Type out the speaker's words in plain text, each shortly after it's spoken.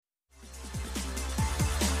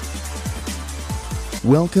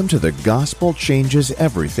Welcome to the Gospel Changes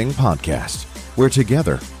Everything podcast, where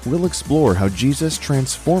together we'll explore how Jesus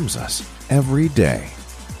transforms us every day.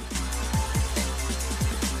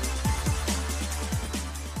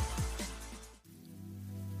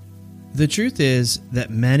 The truth is that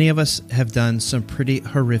many of us have done some pretty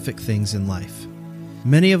horrific things in life.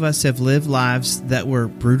 Many of us have lived lives that were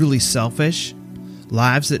brutally selfish,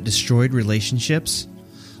 lives that destroyed relationships,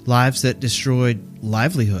 lives that destroyed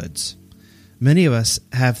livelihoods. Many of us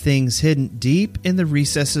have things hidden deep in the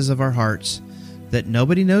recesses of our hearts that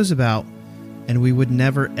nobody knows about and we would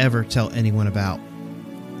never ever tell anyone about.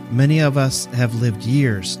 Many of us have lived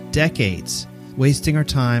years, decades, wasting our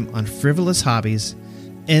time on frivolous hobbies,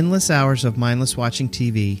 endless hours of mindless watching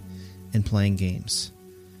TV, and playing games.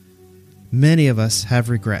 Many of us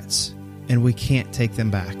have regrets, and we can't take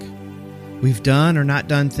them back. We've done or not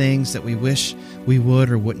done things that we wish we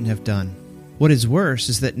would or wouldn't have done. What is worse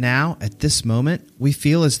is that now, at this moment, we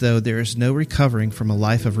feel as though there is no recovering from a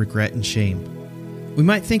life of regret and shame. We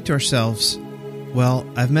might think to ourselves, well,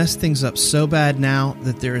 I've messed things up so bad now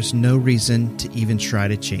that there is no reason to even try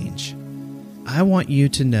to change. I want you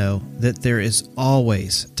to know that there is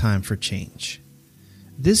always time for change.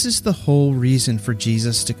 This is the whole reason for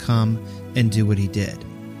Jesus to come and do what he did.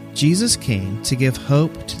 Jesus came to give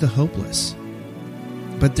hope to the hopeless.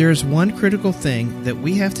 But there is one critical thing that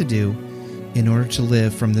we have to do in order to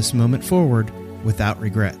live from this moment forward without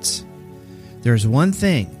regrets. There is one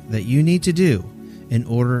thing that you need to do in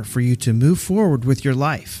order for you to move forward with your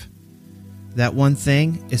life. That one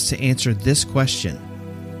thing is to answer this question: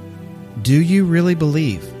 do you really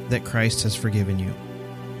believe that Christ has forgiven you?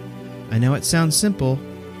 I know it sounds simple,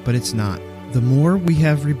 but it's not. The more we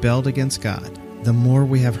have rebelled against God, the more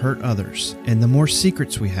we have hurt others, and the more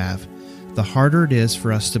secrets we have, the harder it is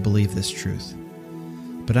for us to believe this truth.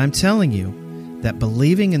 But I'm telling you that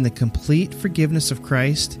believing in the complete forgiveness of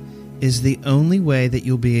Christ is the only way that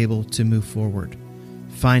you'll be able to move forward,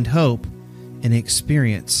 find hope, and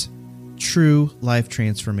experience true life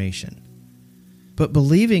transformation. But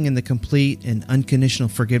believing in the complete and unconditional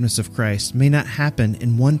forgiveness of Christ may not happen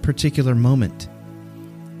in one particular moment.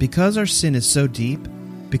 Because our sin is so deep,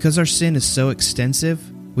 because our sin is so extensive,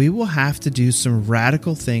 we will have to do some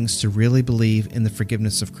radical things to really believe in the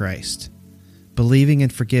forgiveness of Christ. Believing in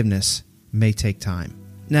forgiveness may take time.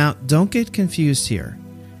 Now, don't get confused here.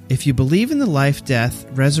 If you believe in the life, death,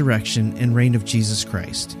 resurrection, and reign of Jesus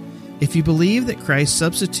Christ, if you believe that Christ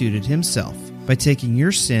substituted himself by taking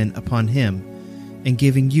your sin upon him and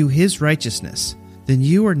giving you his righteousness, then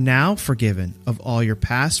you are now forgiven of all your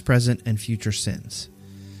past, present, and future sins.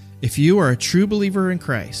 If you are a true believer in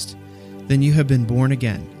Christ, then you have been born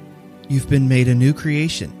again. You've been made a new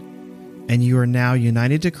creation, and you are now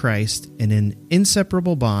united to Christ in an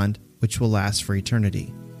inseparable bond which will last for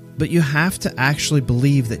eternity. But you have to actually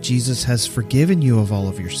believe that Jesus has forgiven you of all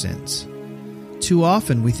of your sins. Too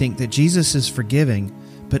often we think that Jesus is forgiving,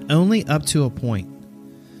 but only up to a point.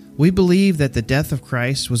 We believe that the death of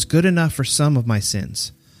Christ was good enough for some of my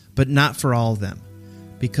sins, but not for all of them,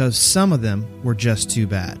 because some of them were just too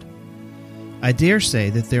bad. I dare say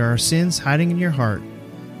that there are sins hiding in your heart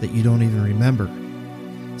that you don't even remember.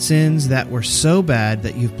 Sins that were so bad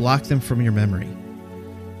that you've blocked them from your memory.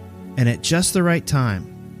 And at just the right time,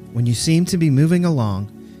 when you seem to be moving along,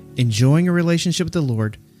 enjoying a relationship with the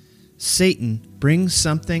Lord, Satan brings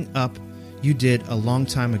something up you did a long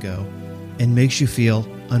time ago and makes you feel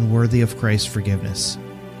unworthy of Christ's forgiveness.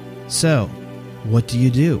 So, what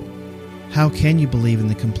do? How can you believe in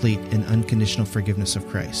the complete and unconditional forgiveness of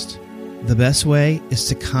Christ? The best way is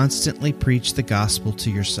to constantly preach the gospel to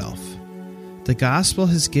yourself. The gospel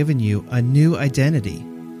has given you a new identity.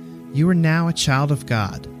 You are now a child of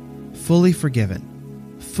God, fully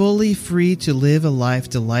forgiven, fully free to live a life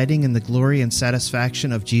delighting in the glory and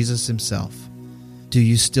satisfaction of Jesus himself. Do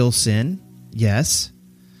you still sin? Yes.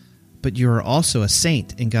 But you are also a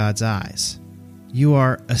saint in God's eyes. You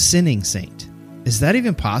are a sinning saint. Is that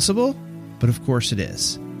even possible? But of course it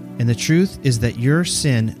is. And the truth is that your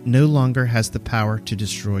sin no longer has the power to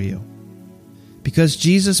destroy you. Because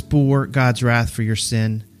Jesus bore God's wrath for your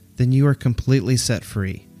sin, then you are completely set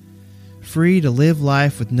free. Free to live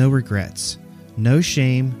life with no regrets, no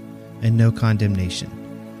shame, and no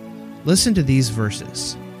condemnation. Listen to these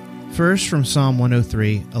verses. First from Psalm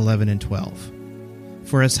 103, 11 and 12.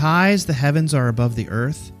 For as high as the heavens are above the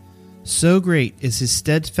earth, so great is his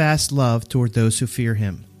steadfast love toward those who fear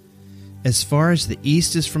him. As far as the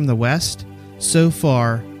east is from the west, so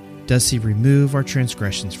far does he remove our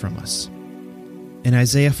transgressions from us. In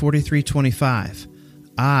Isaiah 43:25,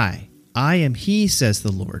 I am he, says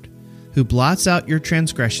the Lord, who blots out your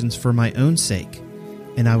transgressions for my own sake,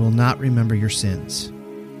 and I will not remember your sins.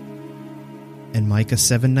 And Micah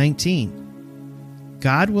 7:19,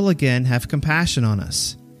 God will again have compassion on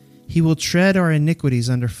us. He will tread our iniquities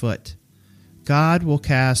underfoot. God will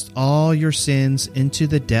cast all your sins into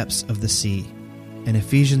the depths of the sea. And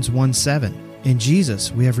Ephesians 1:7, in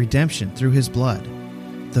Jesus we have redemption through his blood,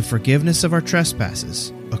 the forgiveness of our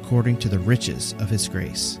trespasses, according to the riches of his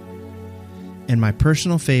grace. And my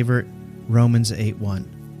personal favorite, Romans 8:1.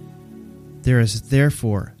 There is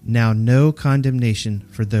therefore now no condemnation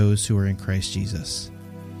for those who are in Christ Jesus.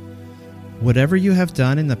 Whatever you have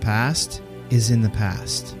done in the past is in the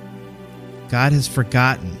past. God has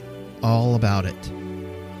forgotten all about it.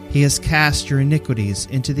 He has cast your iniquities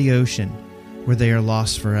into the ocean where they are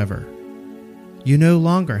lost forever. You no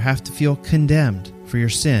longer have to feel condemned for your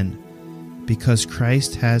sin because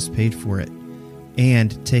Christ has paid for it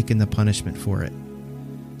and taken the punishment for it.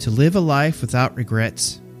 To live a life without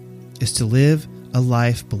regrets is to live a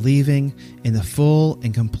life believing in the full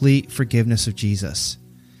and complete forgiveness of Jesus.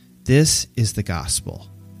 This is the gospel,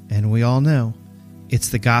 and we all know it's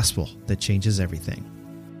the gospel that changes everything.